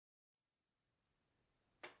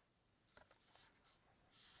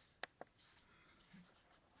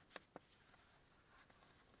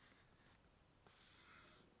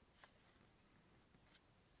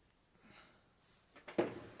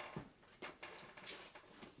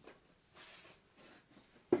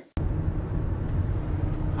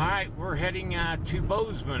Alright, we're heading to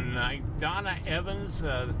Bozeman. Donna Evans,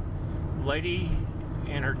 lady,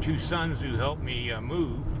 and her two sons who helped me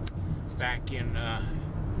move back in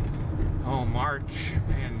March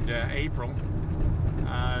and April,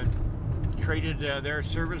 traded their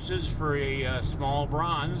services for a small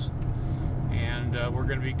bronze, and we're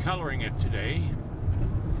going to be coloring it today.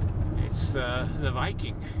 It's the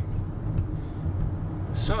Viking.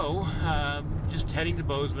 So, just heading to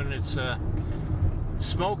Bozeman. It's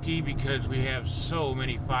smoky because we have so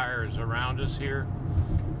many fires around us here.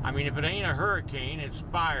 I mean, if it ain't a hurricane, it's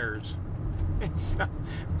fires.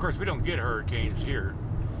 Of course, we don't get hurricanes here.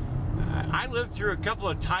 I lived through a couple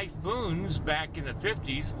of typhoons back in the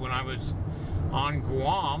 50s when I was on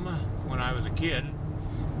Guam when I was a kid,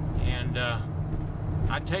 and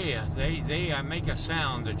I tell you, they make a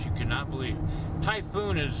sound that you cannot believe.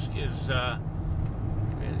 Typhoon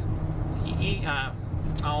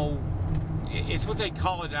it's what they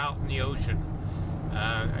call it out in the ocean.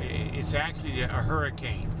 It's actually a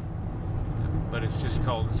hurricane, but it's just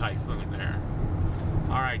called a typhoon there.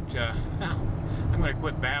 All right, now I'm going to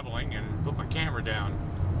quit babbling and put my camera down.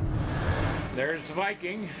 There's the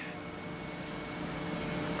Viking.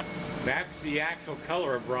 That's the actual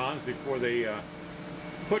color of bronze before they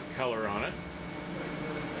put color on it.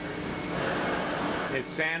 It's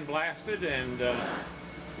sandblasted and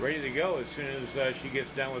ready to go as soon as she gets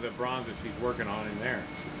done with the bronze that she's working on in there.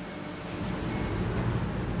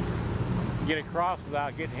 Get across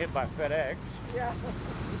without getting hit by FedEx. Yeah.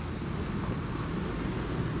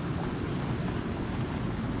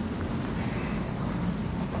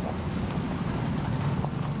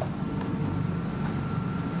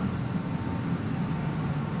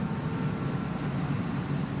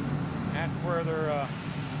 That's where they're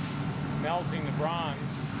melting the bronze.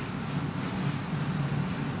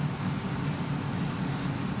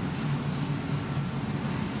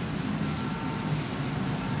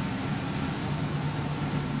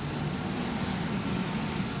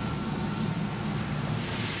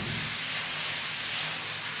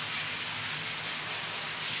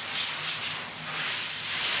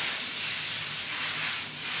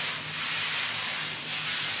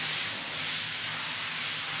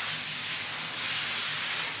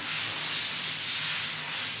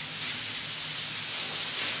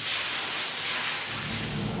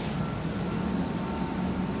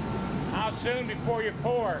 How soon before you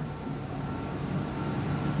pour?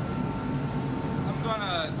 I'm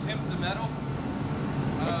gonna temp the metal.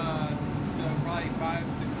 So probably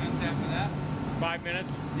 5-6 minutes after that. 5 minutes?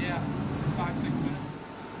 Yeah, 5-6 minutes.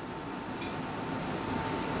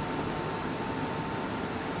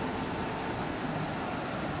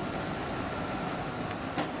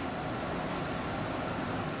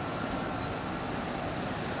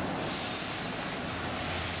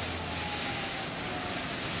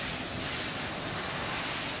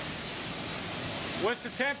 What's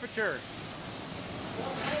the temperature?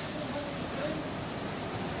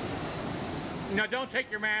 No, don't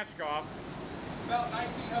take your mask off. About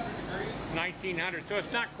 1900 degrees. 1900, so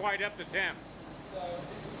it's not quite up to temp. So it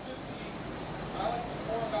should be, I like to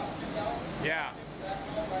pour about 2,000. Yeah. By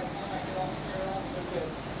the time I get all the gear on, so good.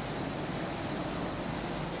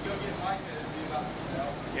 We go get Micah, it'd be about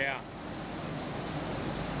 2,000. Yeah.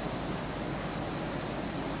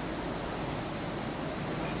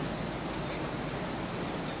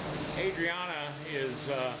 Adriana is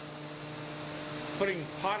putting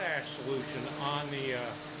potash solution on the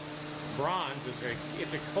bronze.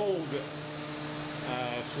 It's a cold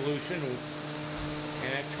solution,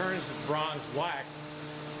 and it turns the bronze black.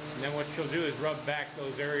 And then what she'll do is rub back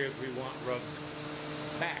those areas we want rubbed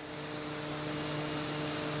back.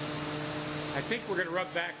 I think we're going to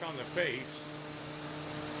rub back on the face.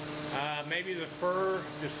 Maybe the fur,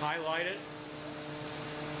 just highlight it.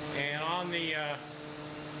 And on the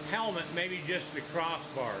helmet, maybe just the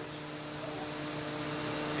crossbars,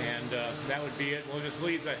 and that would be it. We'll just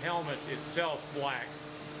leave the helmet itself black.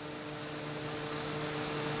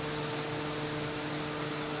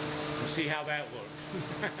 And see how that looks.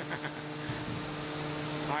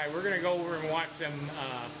 Alright, we're going to go over and watch them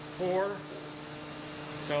pour,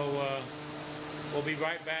 so we'll be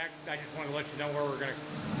right back. I just want to let you know where we're going to...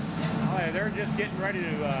 Alright, they're just getting ready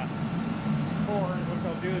to pour. What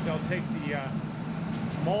they'll do is they'll take the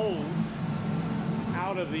mold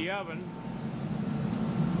out of the oven.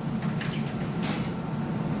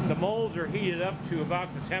 The molds are heated up to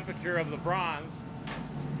about the temperature of the bronze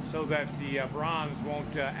so that the bronze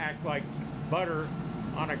won't act like butter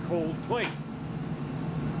on a cold plate.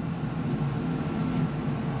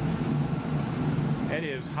 It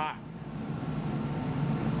is hot.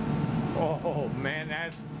 Oh man,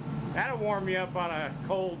 That'll warm you up on a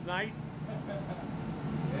cold night.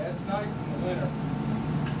 Yeah, it's nice in the winter.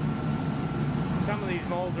 Some of these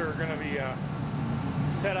molds are going to be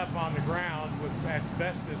set up on the ground with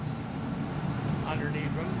asbestos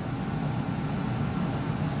underneath them.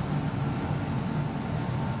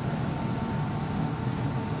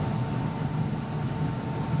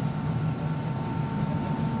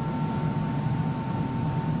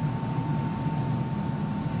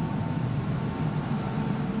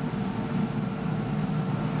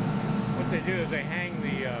 What they do is they hang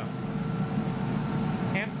the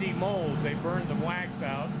empty molds, they burn the wax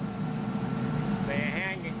out, they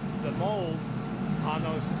hang the mold on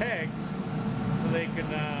those pegs so they can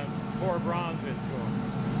pour bronze into them.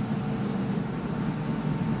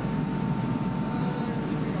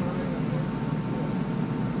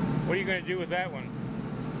 What are you going to do with that one?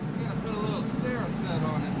 I'm going to put a little Saracen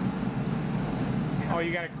on it. Oh,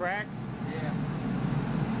 you got a crack? Yeah.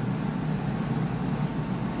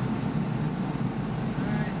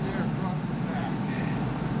 Right there across the back.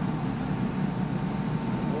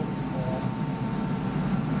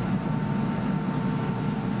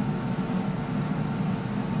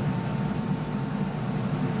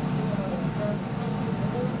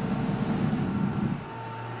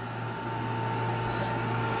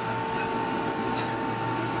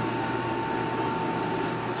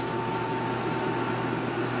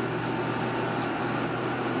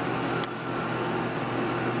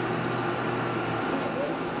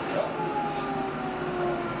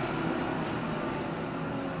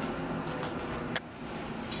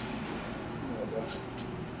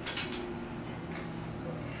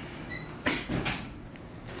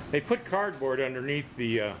 They put cardboard underneath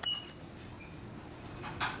the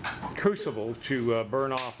crucible to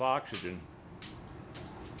burn off oxygen,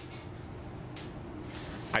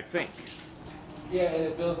 I think. Yeah, and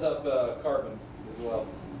it builds up carbon as well.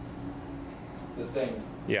 It's the same.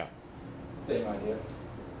 Yeah. Same idea.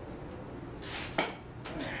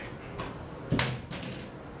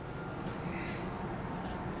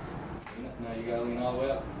 Now you gotta lean all the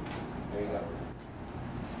way up. There you go.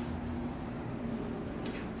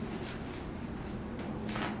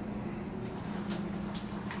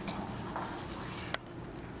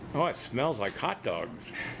 Oh, it smells like hot dogs.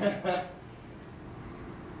 That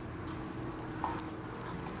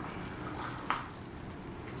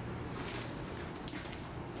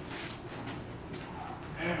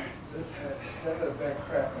had a bad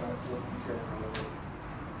crack on it, so be careful with it.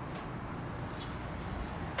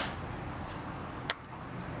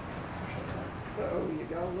 Uh-oh, you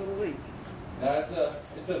got a little leak. Now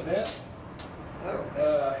it's a vent.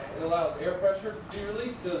 Oh, It allows air pressure to be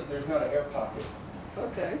released so that there's not an air pocket.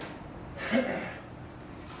 okay.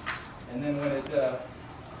 And then when it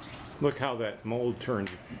Look how that mold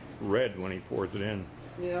turns red when he pours it in.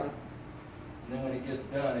 Yeah. then when it gets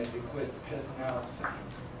done, it quits pissing out. So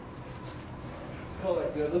let's call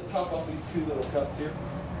that good. Let's top off these two little cups here.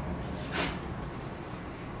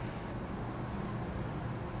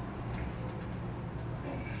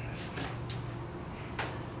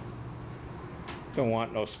 Don't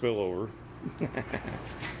want no spillover.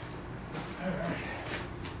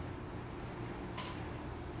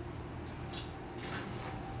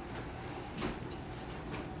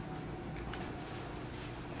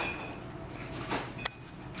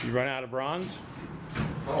 You run out of bronze?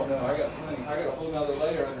 Oh no, I got plenty. I got a whole nother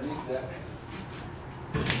layer underneath that.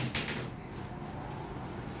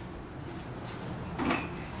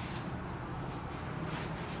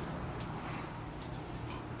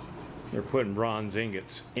 They're putting bronze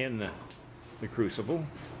ingots in the crucible.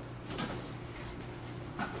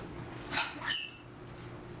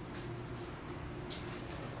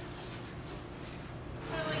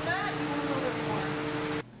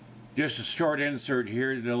 Just a short insert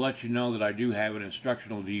here to let you know that I do have an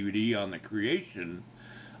instructional DVD on the creation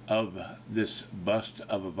of this bust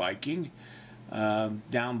of a Viking.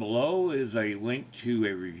 Down below is a link to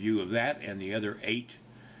a review of that and the other 8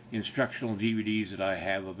 instructional DVDs that I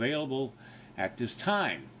have available at this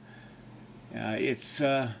time. It's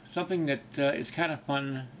something that is kind of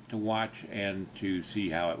fun to watch and to see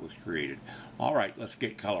how it was created. Alright, let's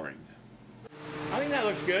get coloring. I think that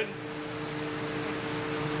looks good.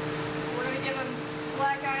 We're going to give him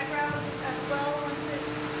black eyebrows as well once it...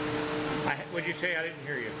 What'd you say? I didn't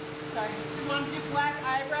hear you. Sorry. Do you want to do black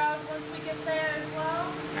eyebrows once we get there as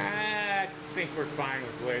well? I think we're fine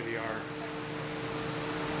with the way they are.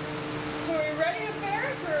 So are you ready to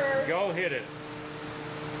ferret or...? Go hit it.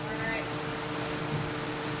 Alright.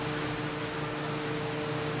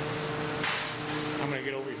 I'm going to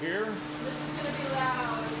get over here. This is going to be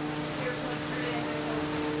loud. Here's what's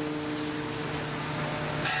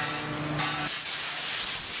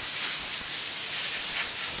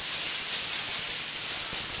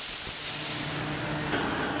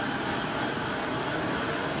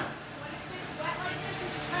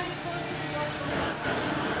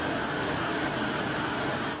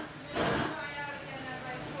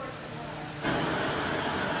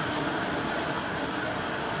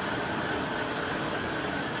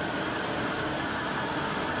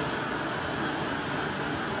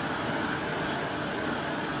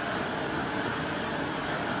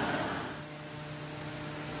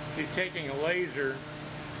She's taking a laser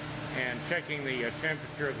and checking the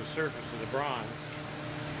temperature of the surface of the bronze.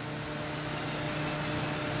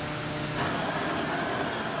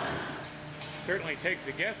 Certainly takes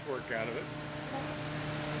the guesswork out of it.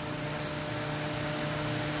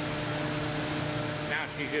 Now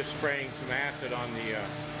she's just spraying some acid on the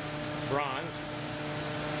bronze.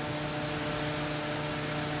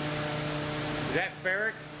 Is that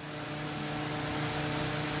ferric?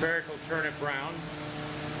 Ferric will turn it brown.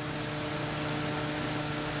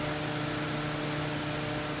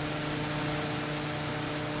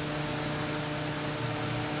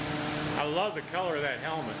 I love the color of that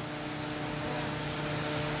helmet.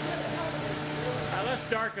 Let's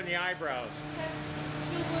darken the eyebrows.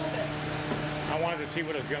 I wanted to see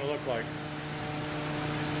what it's going to look like.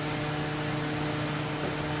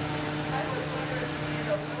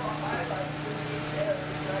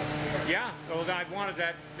 Yeah, well, I wanted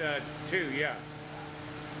that too, yeah.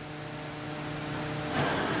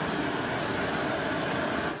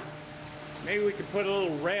 Maybe we could put a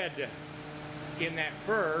little red in that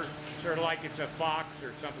fur, sort of like it's a fox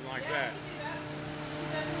or something like that.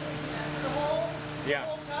 The whole, yeah. The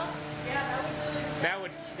whole cup? Yeah, that would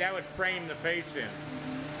really... That would frame the face in. And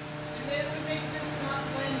then it would make this not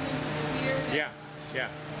blend into the beard. Yeah, yeah.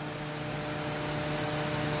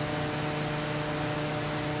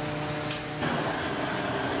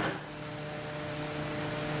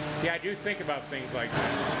 Yeah, I do think about things like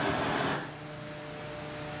that.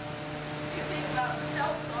 You think about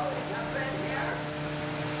yourself always have red hair?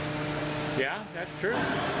 Yeah, that's true.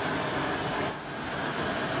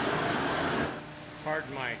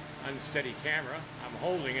 Pardon my unsteady camera. I'm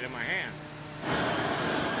holding it in my hand.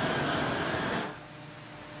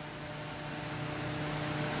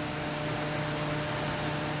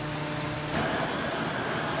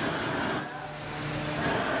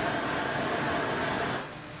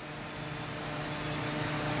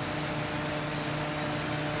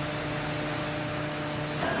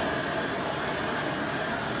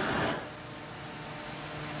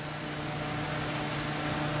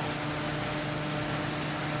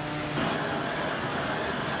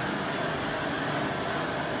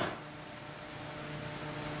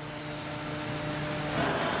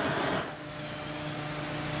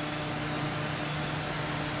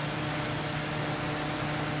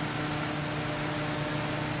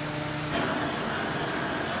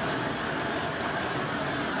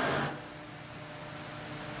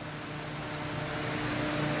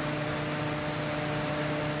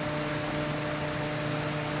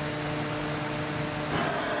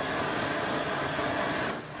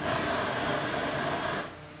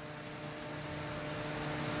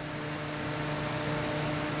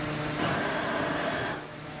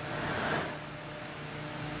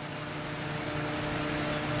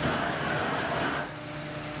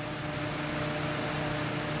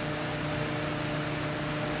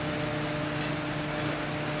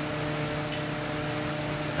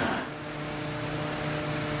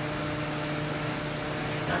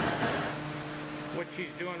 What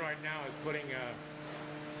she's doing right now is putting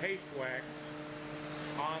paste wax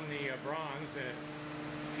on the bronze, and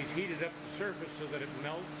she's heated up the surface so that it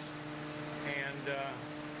melts and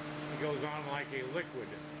it goes on like a liquid.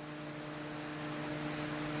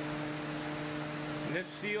 And this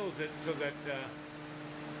seals it so that,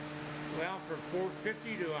 well, for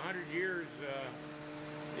 50 to 100 years,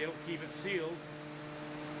 it'll keep it sealed,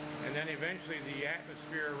 and then eventually the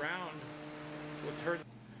atmosphere around will turn.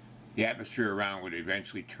 The atmosphere around would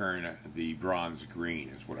eventually turn the bronze green,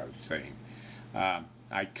 is what I was saying.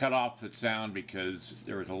 I cut off the sound because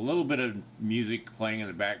there was a little bit of music playing in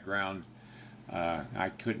the background. I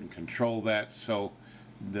couldn't control that, so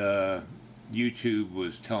the YouTube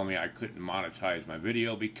was telling me I couldn't monetize my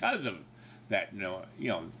video because of that.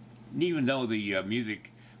 Even though the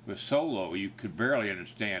music was so low, you could barely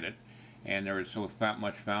understand it, and there was so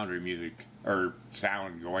much foundry music or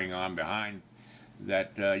sound going on behind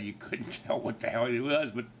that you couldn't tell what the hell it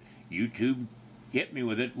was, but YouTube hit me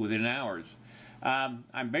with it within hours.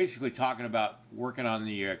 I'm basically talking about working on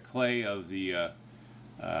the clay of the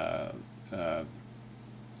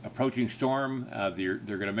approaching storm. They're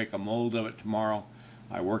going to make a mold of it tomorrow.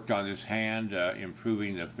 I worked on this hand,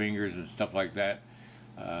 improving the fingers and stuff like that,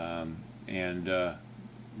 and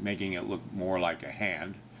making it look more like a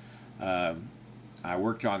hand. I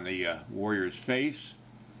worked on the warrior's face.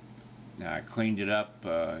 I cleaned it up,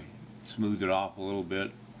 smoothed it off a little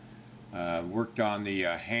bit. Worked on the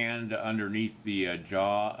hand underneath the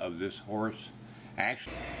jaw of this horse.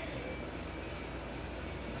 Actually,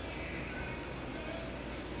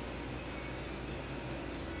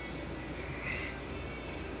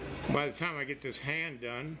 By the time I get this hand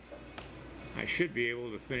done, I should be able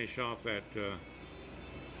to finish off that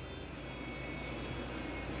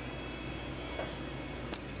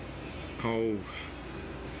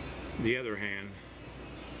the other hand.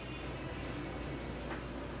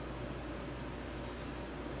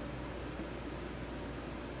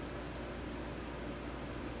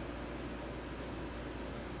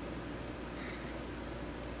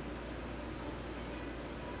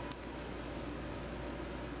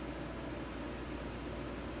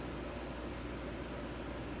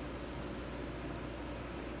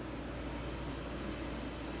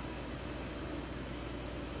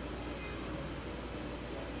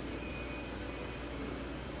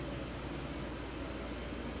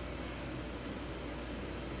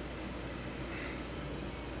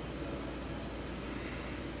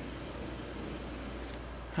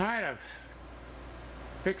 Alright, I've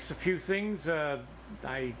fixed a few things.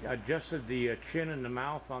 I adjusted the chin and the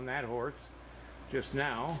mouth on that horse just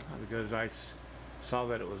now because I saw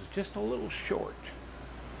that it was just a little short.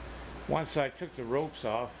 Once I took the ropes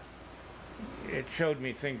off, it showed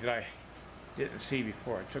me things that I didn't see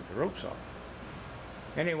before I took the ropes off.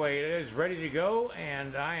 Anyway, it is ready to go,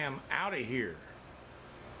 and I am out of here.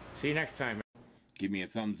 See you next time. Give me a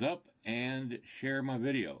thumbs up and share my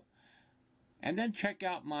video. And then check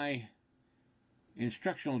out my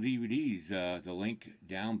instructional DVDs, the link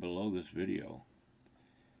down below this video.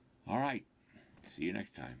 Alright, see you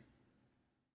next time.